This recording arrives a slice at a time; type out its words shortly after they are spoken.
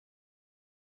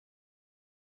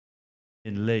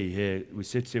in Lee here, we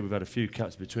sit here, we've had a few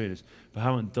caps between us, but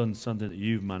haven't done something that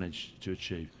you've managed to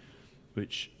achieve,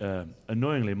 which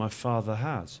annoyingly my father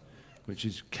has, which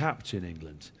is captain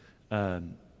England.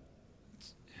 I'm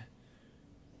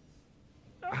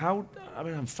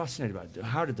fascinated about it.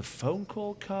 How did the phone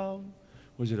call come?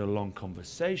 Was it a long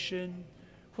conversation?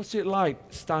 What's it like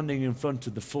standing in front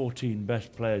of the 14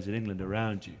 best players in England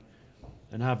around you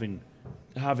and having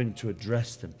to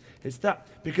address them? It's that,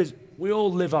 because we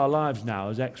all live our lives now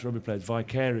as ex-rugby players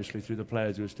vicariously through the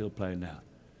players who are still playing now.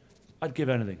 I'd give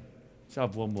anything to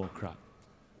have one more crack.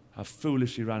 I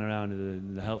foolishly ran around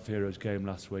in the Health Heroes game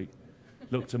last week,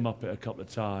 looked them up at a couple of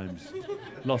times,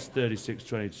 lost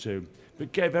 36-22,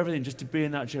 but gave everything just to be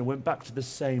in that chair, went back to the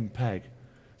same peg.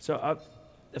 So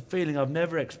a feeling I've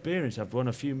never experienced. I've won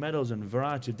a few medals in a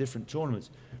variety of different tournaments,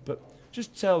 but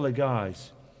just tell the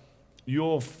guys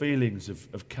your feelings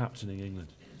of captaining England.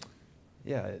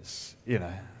 Yeah, it's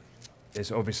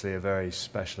obviously a very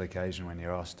special occasion when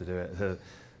you're asked to do it.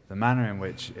 The manner in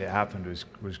which it happened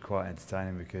was quite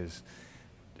entertaining because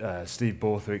Steve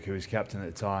Borthwick, who was captain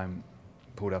at the time,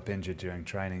 pulled up injured during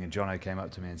training, and Jono came up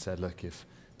to me and said, "Look, if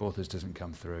Borthwick doesn't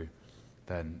come through,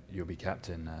 then you'll be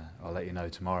captain. I'll let you know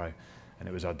tomorrow." And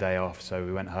it was our day off, so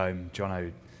we went home.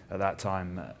 Jono, at that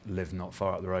time, lived not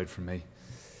far up the road from me,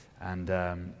 and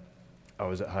I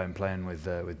was at home playing with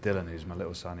Dylan, who's my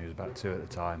little son. He was about 2 at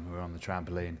the time. We were on the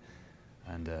trampoline,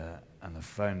 and the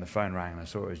phone rang, and I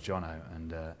saw it was Jono,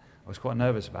 and I was quite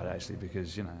nervous about it actually,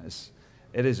 because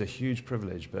it is a huge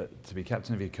privilege, but to be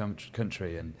captain of your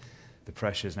country and the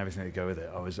pressures and everything that go with it,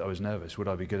 I was nervous. Would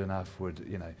I be good enough? Would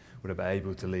I be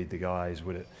able to lead the guys?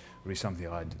 Would it be something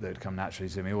that would come naturally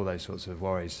to me? All those sorts of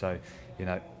worries. So,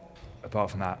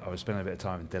 apart from that, I was spending a bit of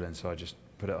time with Dylan, so I just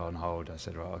put it on hold. I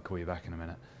said, right, I'll call you back in a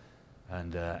minute.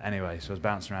 And anyway, so I was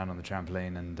bouncing around on the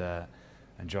trampoline, and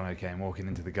Jono came walking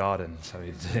into the garden. So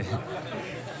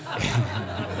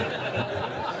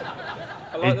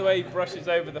I like the way he brushes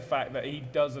over the fact that he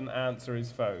doesn't answer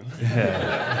his phone.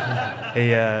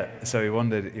 Yeah. So he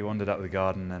wandered up the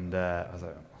garden, and I was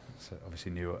like, so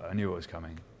obviously I knew what was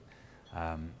coming,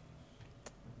 and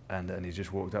he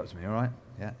just walked up to me. All right,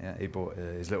 yeah. He brought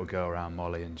his little girl around,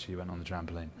 Molly, and she went on the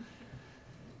trampoline.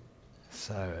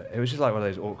 So it was just like one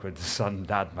of those awkward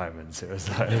son-dad moments. It was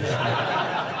like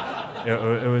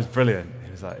it was brilliant.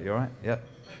 He was like, "You all right? Yep.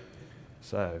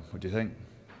 So what do you think?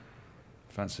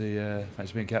 Fancy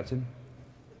being captain?"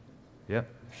 Yep.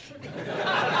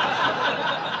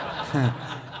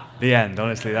 The end.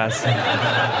 Honestly, that's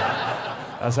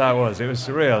how it was. It was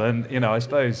surreal, and I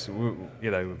suppose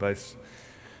we're both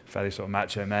fairly sort of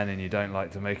macho men, and you don't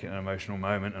like to make it an emotional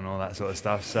moment and all that sort of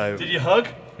stuff. So did you hug?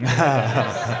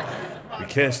 We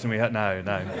kissed, and we had no.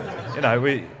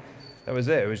 That was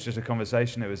it. It was just a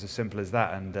conversation. It was as simple as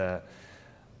that,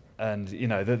 and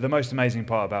the most amazing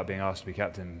part about being asked to be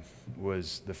captain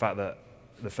was the fact that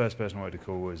the first person I wanted to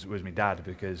call was my dad,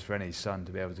 because for any son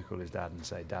to be able to call his dad and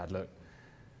say, "Dad, look,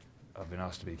 I've been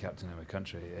asked to be captain of my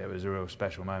country," it was a real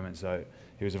special moment. So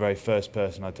he was the very first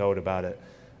person I told about it,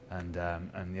 and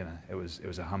it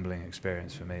was a humbling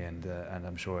experience for me, and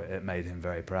I'm sure it made him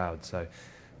very proud. So,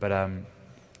 but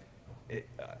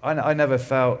I never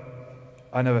felt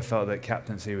that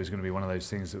captaincy was going to be one of those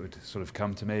things that would sort of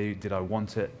come to me. Did I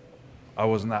want it? I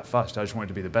wasn't that fussed. I just wanted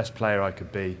to be the best player I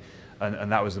could be, and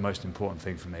that was the most important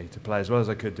thing for me, to play as well as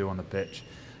I could do on the pitch.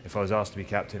 If I was asked to be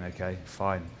captain, okay,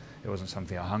 fine. It wasn't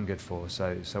something I hungered for.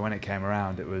 So when it came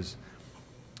around, it was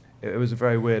a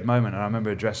very weird moment. And I remember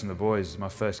addressing the boys. My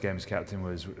first game as captain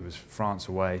was France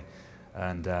away,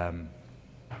 and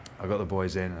I got the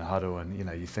boys in a huddle, and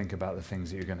you think about the things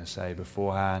that you're going to say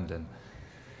beforehand,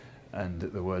 and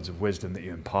the words of wisdom that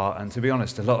you impart. And to be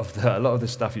honest, a lot of the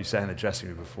stuff you say in the dressing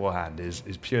room beforehand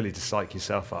is purely to psych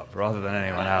yourself up rather than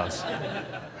anyone else.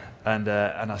 And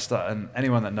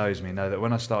anyone that knows me know that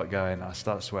when I start going, I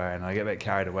start swearing, I get a bit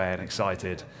carried away and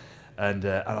excited, and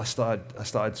I started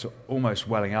sort of almost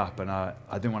welling up, and I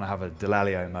didn't want to have a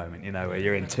Delalio moment, where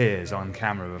you're in tears on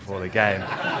camera before the game.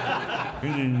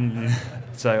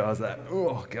 So I was like,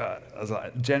 oh God, I was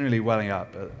like generally welling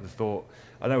up at the thought.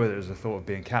 I don't know whether it was the thought of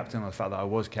being captain or the fact that I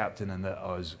was captain and that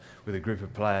I was with a group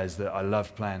of players that I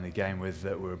loved playing the game with,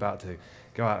 that were about to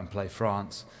go out and play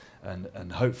France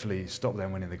and hopefully stop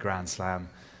them winning the Grand Slam.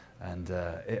 And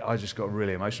I just got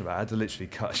really emotional about it. I had to literally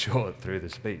cut short through the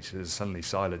speech. There was suddenly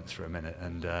silence for a minute,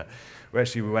 and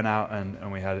we went out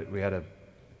and we had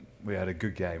a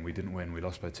good game. We didn't win. We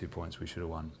lost by 2 points. We should have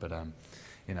won. But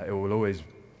it will always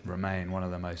remain one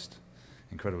of the most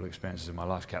incredible experiences of my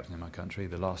life, captaining my country.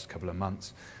 The last couple of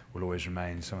months will always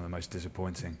remain some of the most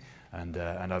disappointing, and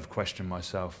I've questioned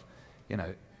myself you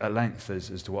know, at length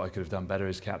as to what I could have done better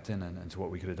as captain and to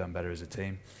what we could have done better as a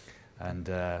team. And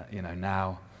you know,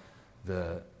 now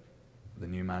the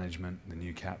new management, the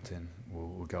new captain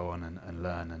will go on and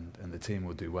learn, and the team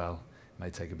will do well. It may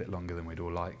take a bit longer than we'd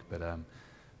all like, but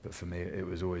for me it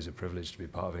was always a privilege to be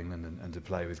part of England and to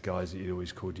play with guys that you'd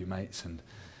always called your mates and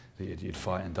that you'd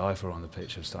fight and die for on the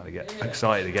pitch. I'm starting to get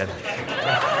excited again.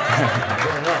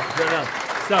 Good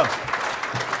enough. So,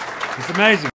 it's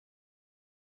amazing.